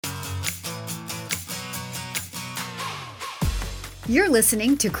You're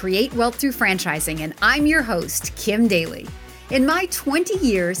listening to Create Wealth Through Franchising, and I'm your host, Kim Daly. In my 20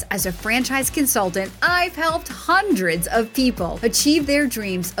 years as a franchise consultant, I've helped hundreds of people achieve their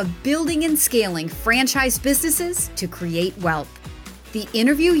dreams of building and scaling franchise businesses to create wealth. The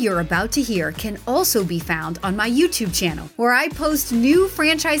interview you're about to hear can also be found on my YouTube channel, where I post new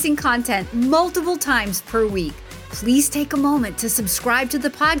franchising content multiple times per week. Please take a moment to subscribe to the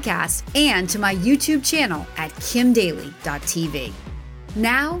podcast and to my YouTube channel at kimdaly.tv.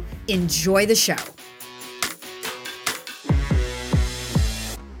 Now, enjoy the show.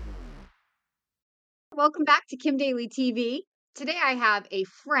 Welcome back to Kim Daly TV. Today I have a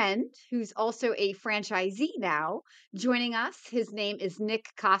friend who's also a franchisee now joining us. His name is Nick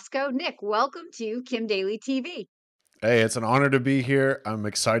Costco. Nick, welcome to Kim Daly TV. Hey, it's an honor to be here. I'm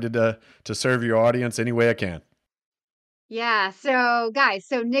excited to serve your audience any way I can. Yeah, so guys,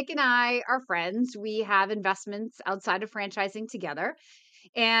 Nick and I are friends. We have investments outside of franchising together.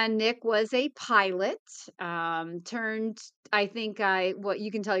 And Nick was a pilot, well, you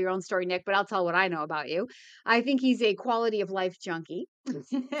can tell your own story, Nick, but I'll tell what I know about you. I think he's a quality of life junkie.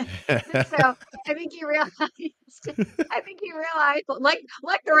 So I think he realized,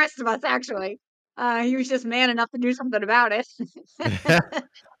 like the rest of us, actually, he was just man enough to do something about it.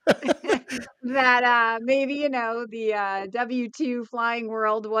 That maybe, the W-2 flying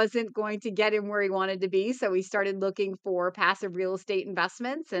world wasn't going to get him where he wanted to be. So he started looking for passive real estate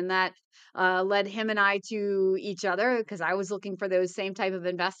investments, and that led him and I to each other because I was looking for those same type of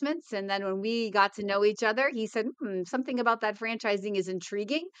investments. And then when we got to know each other, he said, something about that franchising is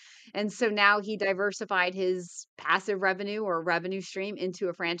intriguing. And so now he diversified his passive revenue or revenue stream into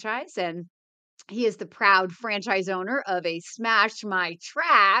a franchise. And he is the proud franchise owner of a Smash My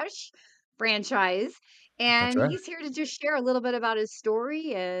Trash franchise. That's And right. he's here to just share a little bit about his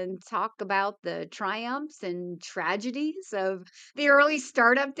story and talk about the triumphs and tragedies of the early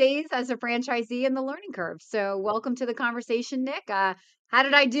startup days as a franchisee and the learning curve. So, welcome to the conversation, Nick. How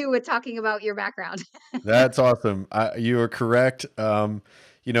did I do with talking about your background? That's awesome. You are correct.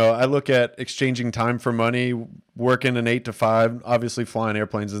 I look at exchanging time for money, working an 8 to 5. Obviously, flying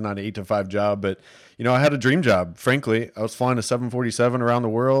airplanes is not an 8 to 5 job, but I had a dream job. Frankly, I was flying a 747 around the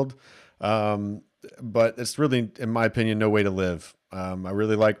world, but it's really, in my opinion, no way to live. I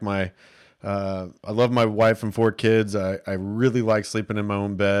really like I love my wife and 4 kids. I really like sleeping in my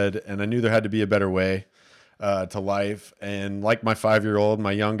own bed, and I knew there had to be a better way to life. And like my 5-year-old,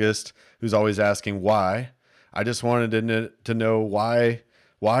 my youngest, who's always asking why, I just wanted to know why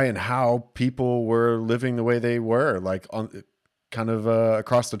and how people were living the way they were, like on kind of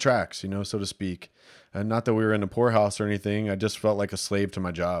across the tracks, so to speak. And not that we were in a poorhouse or anything. I just felt like a slave to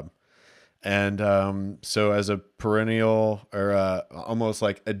my job. And so as a perennial or almost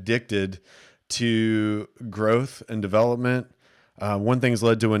like addicted to growth and development, one thing's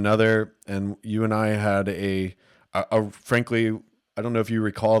led to another. And you and I had a frankly, I don't know if you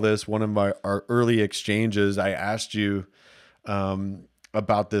recall this, one of our early exchanges, I asked you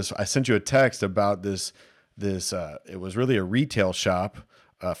about this. I sent you a text about this, it was really a retail shop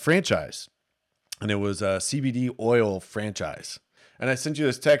franchise, and it was a CBD oil franchise. And I sent you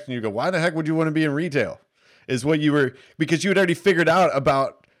this text and you go, why the heck would you want to be in retail? Is what you were, because you had already figured out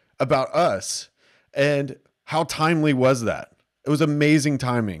about us. And how timely was that? It was amazing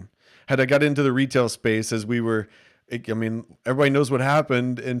timing. Had I got into the retail space as everybody knows what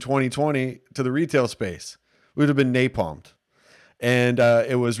happened in 2020 to the retail space. We would have been napalmed. And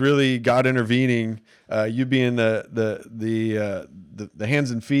it was really God intervening, you being the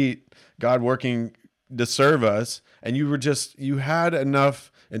hands and feet, God working to serve us. And you had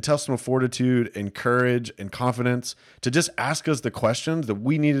enough intestinal fortitude and courage and confidence to just ask us the questions that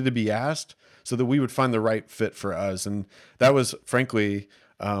we needed to be asked so that we would find the right fit for us. And that was, frankly,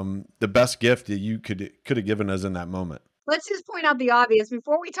 the best gift that you could have given us in that moment. Let's just point out the obvious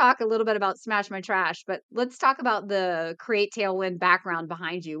before we talk a little bit about Smash My Trash, but let's talk about the Create Tailwind background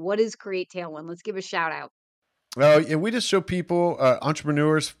behind you. What is Create Tailwind? Let's give a shout out. Yeah, we just show people,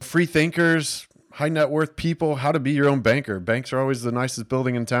 entrepreneurs, free thinkers, high net worth people, how to be your own banker. Banks are always the nicest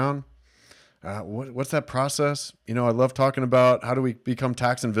building in town. What's that process? I love talking about how do we become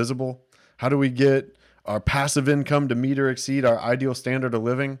tax invisible? How do we get our passive income to meet or exceed our ideal standard of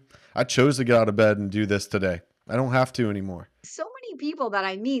living? I chose to get out of bed and do this today. I don't have to anymore. So many people that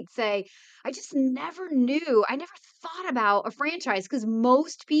I meet say, I just never knew, I never thought about a franchise because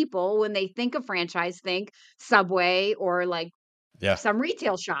most people, when they think of franchise, think Subway or like some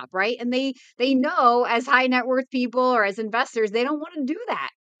retail shop, right? And they know as high net worth people or as investors, they don't want to do that.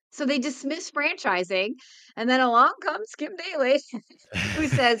 So they dismiss franchising. And then along comes Kim Daly, who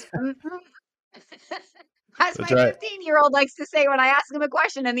says, As That's my right. 15-year-old likes to say when I ask him a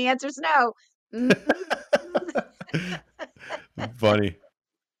question and the answer's no. Funny.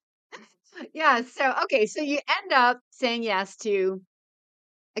 Yeah. So, okay. So you end up saying yes to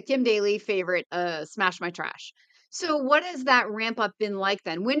a Kim Daly favorite, Smash My Trash. So what has that ramp up been like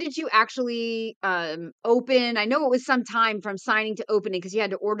then? When did you actually open? I know it was some time from signing to opening because you had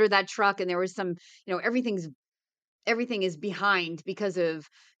to order that truck and there was some, everything is behind because of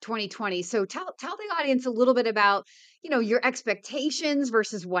 2020. So tell the audience a little bit about, your expectations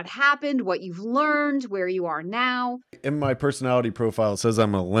versus what happened, what you've learned, where you are now. In my personality profile, it says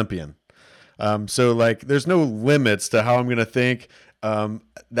I'm an Olympian. So like, there's no limits to how I'm going to think.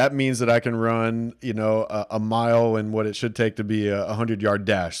 That means that I can run, a mile and what it should take to be a 100-yard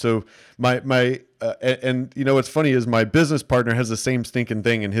dash. So and what's funny is my business partner has the same stinking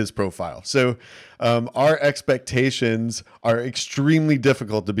thing in his profile. So, our expectations are extremely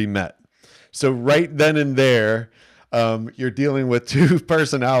difficult to be met. So right then and there, you're dealing with two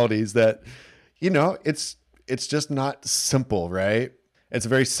personalities that, it's just not simple, right? It's a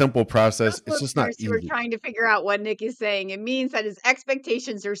very simple process. Those It's just not listeners who are easy. trying to figure out what Nick is saying, it means that his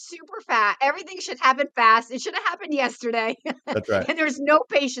expectations are super fast. Everything should happen fast. It should have happened yesterday. That's right. And there's no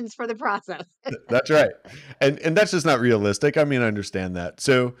patience for the process. That's right. And that's just not realistic. I mean, I understand that.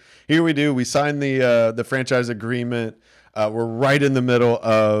 So here we do. We sign the franchise agreement. We're right in the middle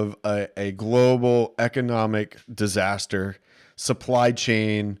of a global economic disaster, supply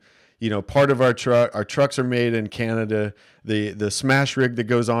chain. Part of our trucks are made in Canada. The smash rig that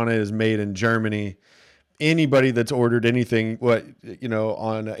goes on it is made in Germany. Anybody that's ordered anything,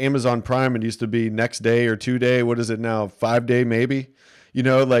 on Amazon Prime, it used to be next day or 2 day. What is it now? 5 day, maybe.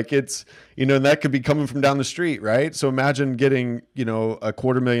 Like it's, and that could be coming from down the street, right? So imagine getting, a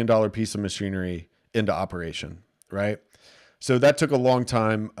 $250,000 piece of machinery into operation, right? So that took a long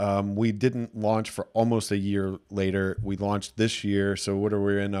time. We didn't launch for almost a year later. We launched this year. So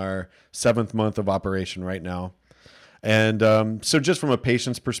we're in our 7th month of operation right now. And so just from a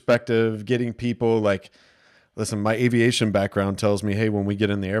patient's perspective, getting people like, listen, my aviation background tells me, hey, when we get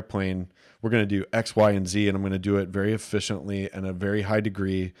in the airplane, we're going to do X, Y, and Z, and I'm going to do it very efficiently and a very high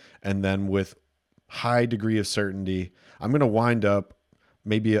degree. And then with high degree of certainty, I'm going to wind up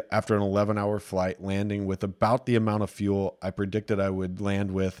maybe after an 11-hour flight landing with about the amount of fuel I predicted I would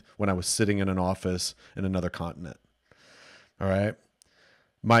land with when I was sitting in an office in another continent. All right.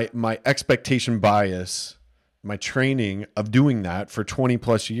 My expectation bias, my training of doing that for 20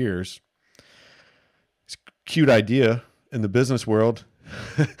 plus years, cute idea in the business world,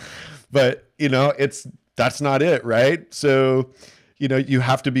 but that's not it. Right. So, you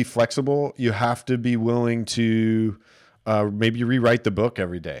have to be flexible. You have to be willing to, maybe rewrite the book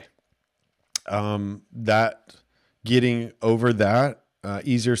every day. That getting over that,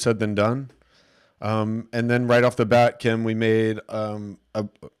 easier said than done. And then right off the bat, Kim, we made,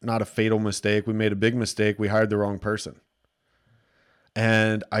 not a fatal mistake. We made a big mistake. We hired the wrong person.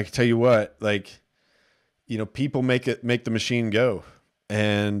 And I tell you what, like, people make the machine go.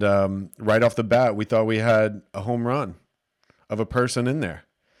 And right off the bat, we thought we had a home run of a person in there.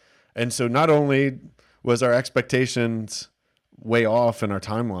 And so not only was our expectations way off in our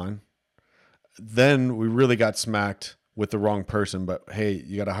timeline, then we really got smacked with the wrong person. But hey,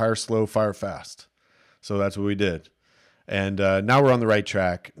 you got to hire slow, fire fast. So that's what we did. And now we're on the right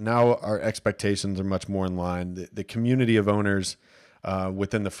track. Now our expectations are much more in line. The community of owners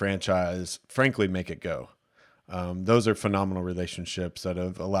within the franchise, frankly, make it go. Those are phenomenal relationships that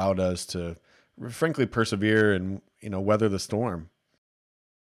have allowed us to, frankly, persevere and weather the storm.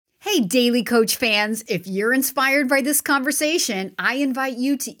 Hey, Daily Coach fans, if you're inspired by this conversation, I invite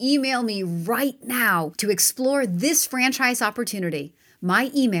you to email me right now to explore this franchise opportunity.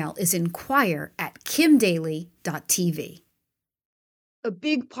 My email is inquire@kimdaly.tv. A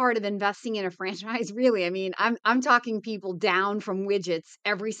big part of investing in a franchise, really. I mean, I'm talking people down from widgets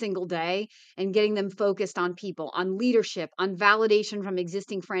every single day and getting them focused on people, on leadership, on validation from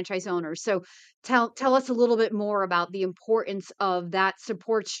existing franchise owners. So tell us a little bit more about the importance of that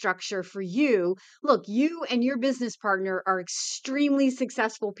support structure for you. Look, you and your business partner are extremely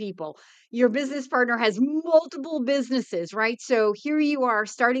successful people. Your business partner has multiple businesses, right? So here you are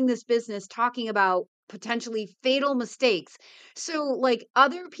starting this business talking about potentially fatal mistakes. So, like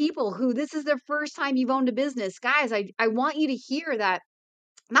other people who this is their first time you've owned a business, guys, I want you to hear that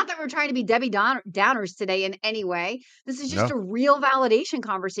Not that we're trying to be Debbie Downers today in any way. This is just No. a real validation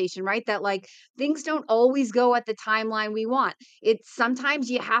conversation, right? That like things don't always go at the timeline we want. It's sometimes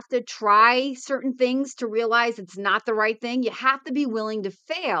you have to try certain things to realize it's not the right thing. You have to be willing to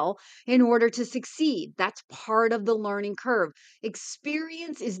fail in order to succeed. That's part of the learning curve.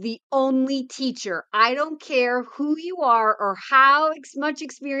 Experience is the only teacher. I don't care who you are or how much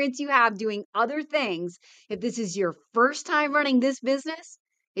experience you have doing other things. If this is your first time running this business,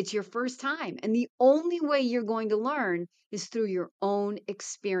 it's your first time. And the only way you're going to learn is through your own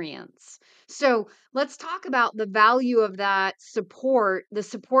experience. So let's talk about the value of that support, the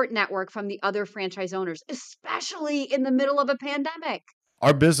support network from the other franchise owners, especially in the middle of a pandemic.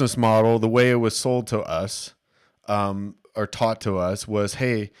 Our business model, the way it was sold to us, or taught to us was,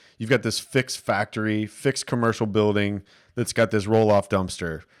 hey, you've got this fixed factory, fixed commercial building that's got this roll-off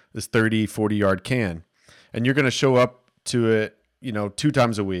dumpster, this 30, 40-yard can. And you're going to show up to it, 2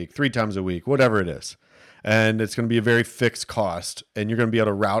 times a week, 3 times a week, whatever it is. And it's going to be a very fixed cost, and you're going to be able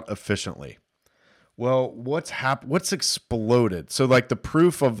to route efficiently. Well, what's exploded? So like the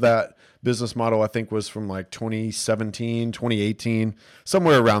proof of that business model, I think, was from like 2017, 2018,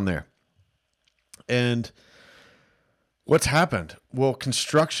 somewhere around there. And what's happened? Well,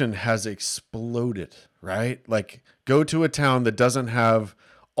 construction has exploded, right? Like go to a town that doesn't have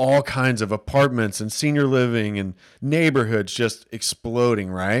all kinds of apartments and senior living and neighborhoods just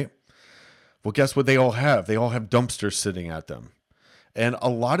exploding, right? Well, guess what they all have? They all have dumpsters sitting at them. And a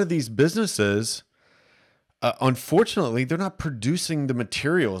lot of these businesses, unfortunately, they're not producing the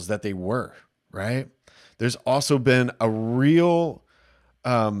materials that they were, right? There's also been a real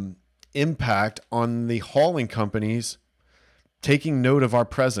impact on the hauling companies taking note of our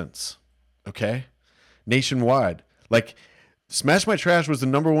presence, okay? Nationwide. Like, Smash My Trash was the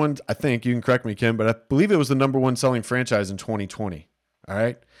number one, I think, you can correct me, Kim, but I believe it was the number one selling franchise in 2020, all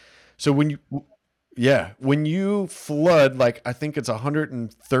right? So when you flood, like, I think it's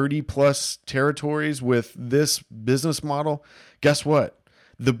 130 plus territories with this business model, guess what?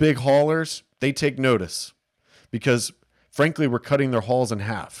 The big haulers, they take notice because, frankly, we're cutting their hauls in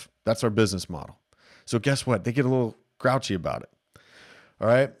half. That's our business model. So guess what? They get a little grouchy about it. All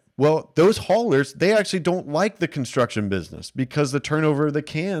right. Well, those haulers, they actually don't like the construction business because the turnover of the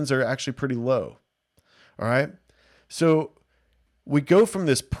cans are actually pretty low. All right. So we go from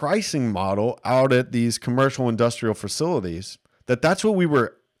this pricing model out at these commercial industrial facilities that's what we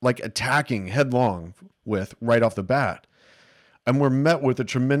were like attacking headlong with right off the bat. And we're met with a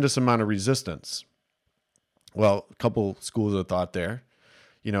tremendous amount of resistance. Well, a couple schools of thought there.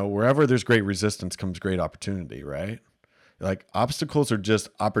 Wherever there's great resistance comes great opportunity, right? Like obstacles are just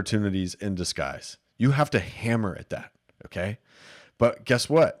opportunities in disguise. You have to hammer at that, okay? But guess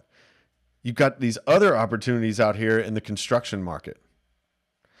what? You've got these other opportunities out here in the construction market.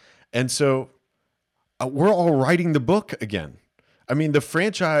 And so we're all writing the book again. I mean, the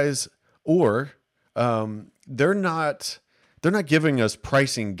franchise they're not giving us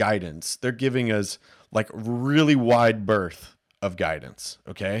pricing guidance. They're giving us like really wide berth of guidance,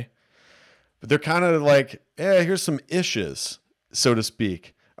 okay? But they're kind of like, here's some issues, so to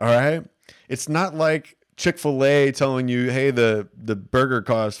speak, all right? It's not like Chick-fil-A telling you, hey, the burger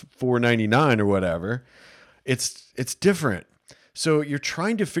costs $4.99 or whatever. It's different. So you're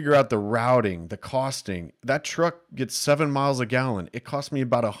trying to figure out the routing, the costing. That truck gets 7 miles a gallon. It costs me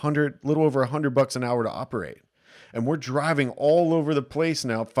about little over $100 an hour to operate. And we're driving all over the place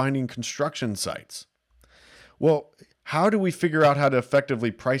now, finding construction sites. Well, how do we figure out how to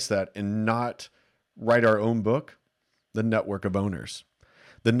effectively price that and not write our own book? The network of owners.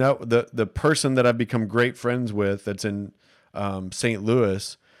 The person that I've become great friends with that's in St.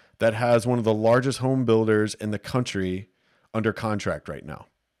 Louis that has one of the largest home builders in the country under contract right now,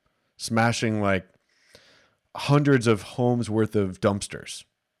 smashing like hundreds of homes worth of dumpsters.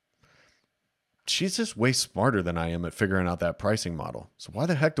 She's just way smarter than I am at figuring out that pricing model. So why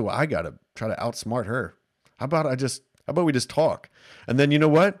the heck do I got to try to outsmart her? How about we just talk? And then you know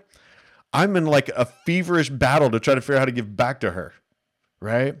what? I'm in like a feverish battle to try to figure out how to give back to her.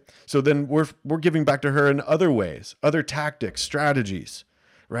 Right? So then we're giving back to her in other ways, other tactics, strategies,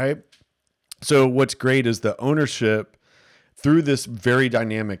 right? So what's great is the ownership through this very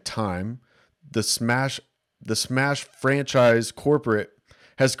dynamic time, the Smash franchise corporate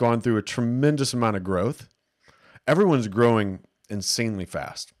has gone through a tremendous amount of growth. Everyone's growing insanely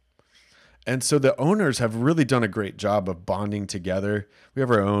fast. And so the owners have really done a great job of bonding together. We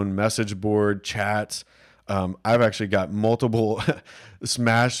have our own message board, chats. I've actually got multiple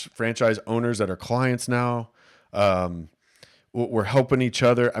Smash franchise owners that are clients now. We're helping each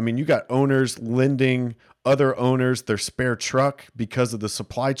other. I mean, you got owners lending other owners their spare truck because of the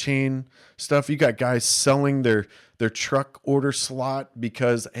supply chain stuff. You got guys selling their truck order slot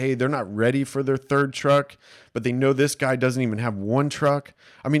because, hey, they're not ready for their third truck, but they know this guy doesn't even have one truck.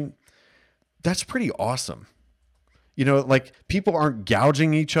 I mean, that's pretty awesome. Like people aren't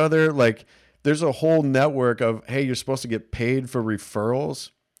gouging each other. Like there's a whole network of, hey, you're supposed to get paid for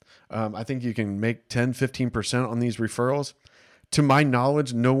referrals. I think you can make 10, 15% on these referrals. To my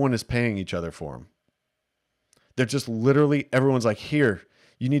knowledge, no one is paying each other for them. They're just literally, everyone's like, here,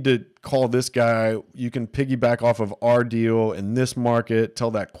 you need to call this guy. You can piggyback off of our deal in this market,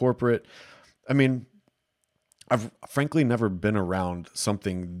 tell that corporate. I mean, I've frankly never been around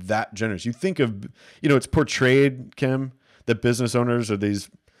something that generous. You think of, it's portrayed, Kim, that business owners are these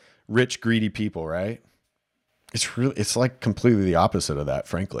rich, greedy people, right? It's like completely the opposite of that,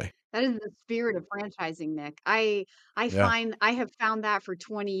 frankly. That is the spirit of franchising, Nick. I Yeah. find I have found that for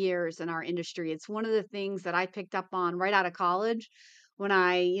 20 years in our industry. It's one of the things that I picked up on right out of college when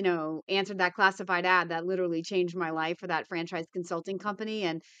I, answered that classified ad that literally changed my life for that franchise consulting company.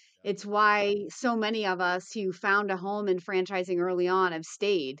 And it's why so many of us who found a home in franchising early on have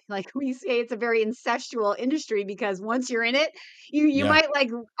stayed. Like we say, it's a very incestual industry because once you're in it, you Yeah. might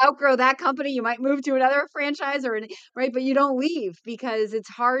like outgrow that company, you might move to another franchise or right, but you don't leave because it's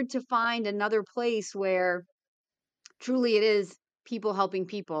hard to find another place where truly it is people helping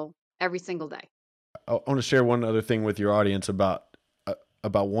people every single day. I want to share one other thing with your audience about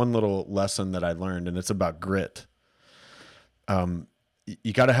one little lesson that I learned, and it's about grit.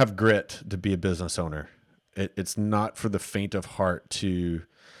 You got to have grit to be a business owner. It's not for the faint of heart to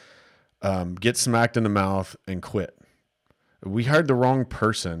get smacked in the mouth and quit. We hired the wrong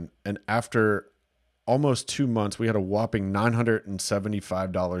person, and after almost 2 months, we had a whopping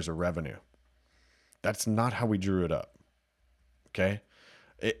 $975 of revenue. That's not how we drew it up. Okay.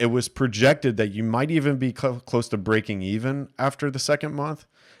 It was projected that you might even be close to breaking even after the second month.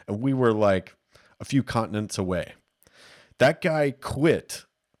 And we were like a few continents away. That guy quit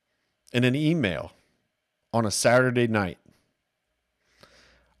in an email on a Saturday night.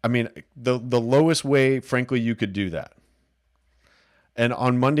 I mean, the lowest way, frankly, you could do that. And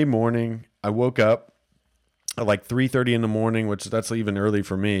on Monday morning, I woke up at like 3:30 in the morning, which that's even early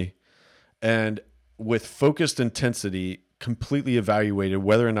for me. And with focused intensity, completely evaluated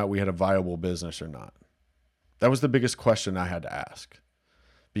whether or not we had a viable business or not. That was the biggest question I had to ask.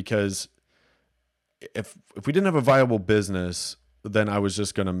 Because if we didn't have a viable business, then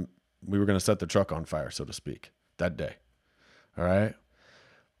we were gonna set the truck on fire, so to speak, that day. All right.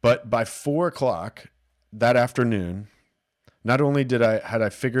 But by 4 o'clock that afternoon, not only had I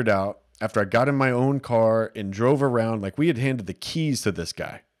figured out after I got in my own car and drove around, like we had handed the keys to this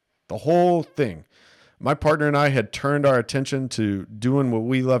guy, the whole thing. My partner and I had turned our attention to doing what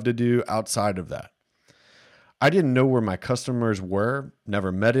we love to do outside of that. I didn't know where my customers were,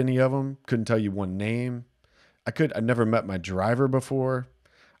 never met any of them, couldn't tell you one name. I'd never met my driver before.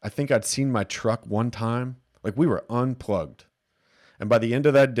 I think I'd seen my truck one time. Like we were unplugged. And by the end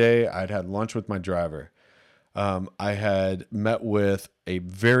of that day, I'd had lunch with my driver. I had met with a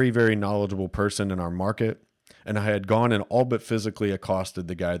very, very knowledgeable person in our market. And I had gone and all but physically accosted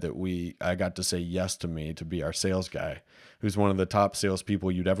the guy that I got to say yes to me to be our sales guy, who's one of the top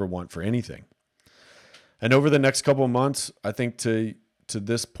salespeople you'd ever want for anything. And over the next couple of months, I think to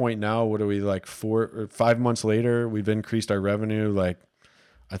this point now, what are we like 4 or 5 months later, we've increased our revenue like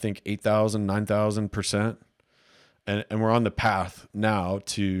I think 8,000, 9,000%. And we're on the path now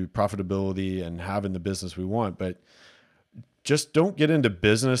to profitability and having the business we want. But just don't get into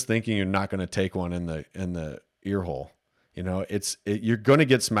business thinking you're not going to take one in the ear hole. You're going to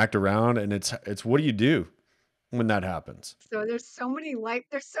get smacked around, and it's what do you do when that happens? So there's so many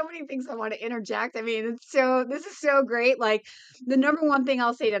things I want to interject. I mean, this is so great. Like the number one thing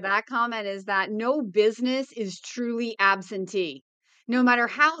I'll say to that comment is that no business is truly absentee. No matter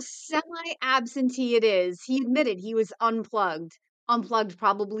how semi-absentee it is, he admitted he was unplugged. Unplugged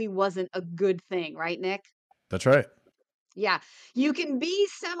probably wasn't a good thing, right, Nick? That's right. Yeah, you can be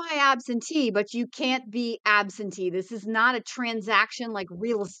semi-absentee, but you can't be absentee. This is not a transaction like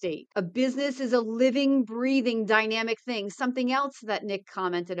real estate. A business is a living, breathing, dynamic thing. Something else that Nick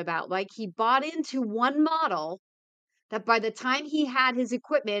commented about, like he bought into one model that by the time he had his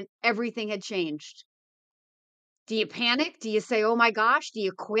equipment, everything had changed. Do you panic? Do you say, oh my gosh? Do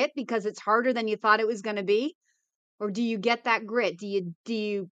you quit because it's harder than you thought it was going to be? Or do you get that grit? Do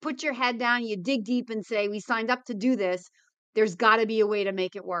you put your head down, you dig deep and say, we signed up to do this. There's got to be a way to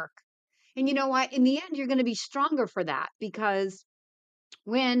make it work. And you know what? In the end, you're going to be stronger for that because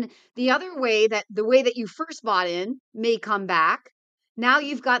when the way that you first bought in may come back, Now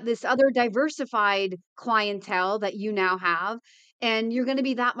you've got this other diversified clientele that you now have, and you're going to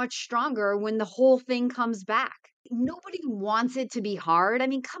be that much stronger when the whole thing comes back. Nobody wants it to be hard. I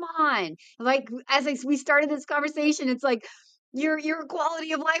mean, come on. Like we started this conversation, it's like you're a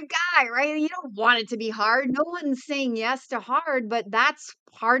quality of life guy, right? You don't want it to be hard. No one's saying yes to hard, but that's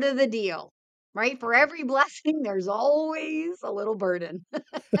part of the deal, right? For every blessing, there's always a little burden.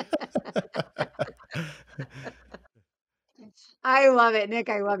 I love it, Nick.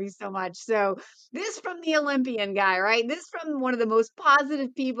 I love you so much. So, this from the Olympian guy, right? This from one of the most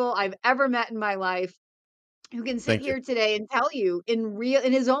positive people I've ever met in my life, who can sit Thank you. here today and tell you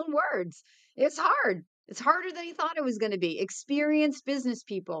in his own words, it's hard. It's harder than he thought it was going to be. Experienced business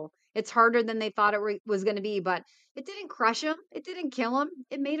people, it's harder than they thought it was going to be, but it didn't crush him. It didn't kill him.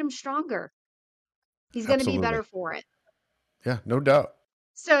 It made him stronger. He's going to be Absolutely. better for it. Yeah, no doubt.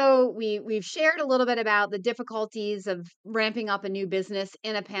 So we've shared a little bit about the difficulties of ramping up a new business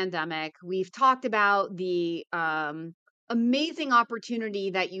in a pandemic. We've talked about the amazing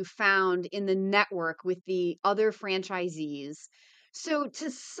opportunity that you found in the network with the other franchisees. So to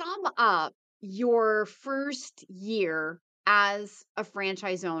sum up your first year as a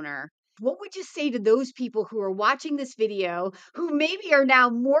franchise owner, what would you say to those people who are watching this video who maybe are now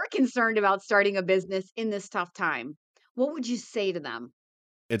more concerned about starting a business in this tough time? What would you say to them?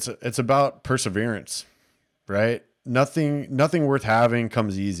 It's about perseverance, right? Nothing worth having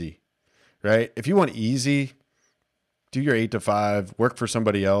comes easy, right? If you want easy, do your 8 to 5, work for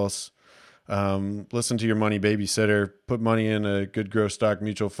somebody else, listen to your money babysitter, put money in a good growth stock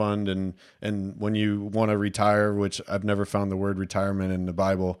mutual fund. And when you want to retire, which I've never found the word retirement in the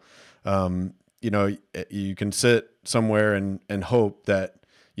Bible, you can sit somewhere and hope that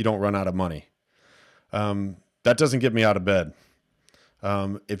you don't run out of money. That doesn't get me out of bed.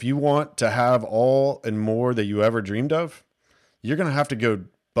 If you want to have all and more that you ever dreamed of, you're going to have to go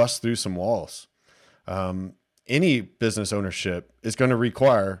bust through some walls. Any business ownership is going to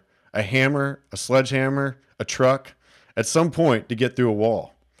require a hammer, a sledgehammer, a truck at some point to get through a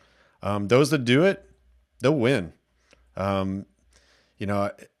wall. Those that do it, they'll win.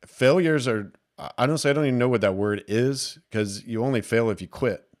 Failures are, honestly, I don't even know what that word is, because you only fail if you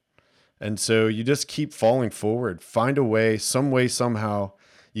quit. And so you just keep falling forward, find a way, somehow.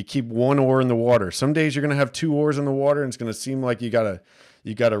 You keep one oar in the water. Some days you're going to have 2 oars in the water, and it's going to seem like you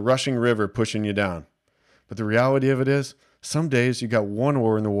got a rushing river pushing you down. But the reality of it is, some days you got 1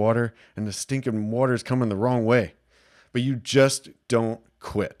 oar in the water and the stinking water's coming the wrong way. But you just don't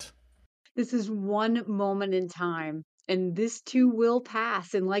quit. This is one moment in time, and this too will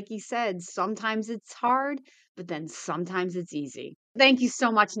pass. And like you said, sometimes it's hard, but then sometimes it's easy. Thank you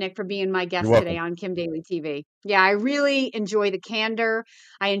so much, Nick, for being my You're guest today welcome. on Kim Daily TV. Yeah, I really enjoy the candor.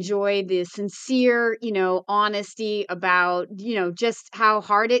 I enjoy the sincere, honesty about, just how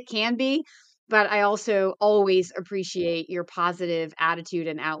hard it can be. But I also always appreciate your positive attitude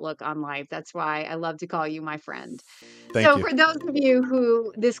and outlook on life. That's why I love to call you my friend. Thank So, you. for those of you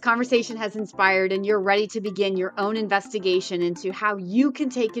who this conversation has inspired and you're ready to begin your own investigation into how you can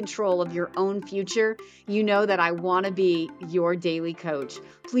take control of your own future, you know that I want to be your daily coach.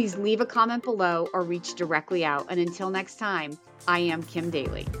 Please leave a comment below or reach directly out. And until next time, I am Kim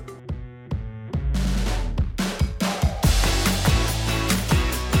Daly.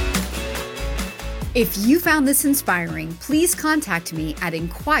 If you found this inspiring, please contact me at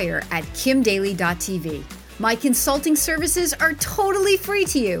inquire@kimdaly.tv. My consulting services are totally free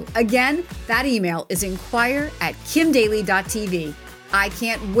to you. Again, that email is inquire@kimdaly.tv. I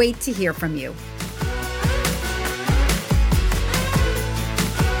can't wait to hear from you.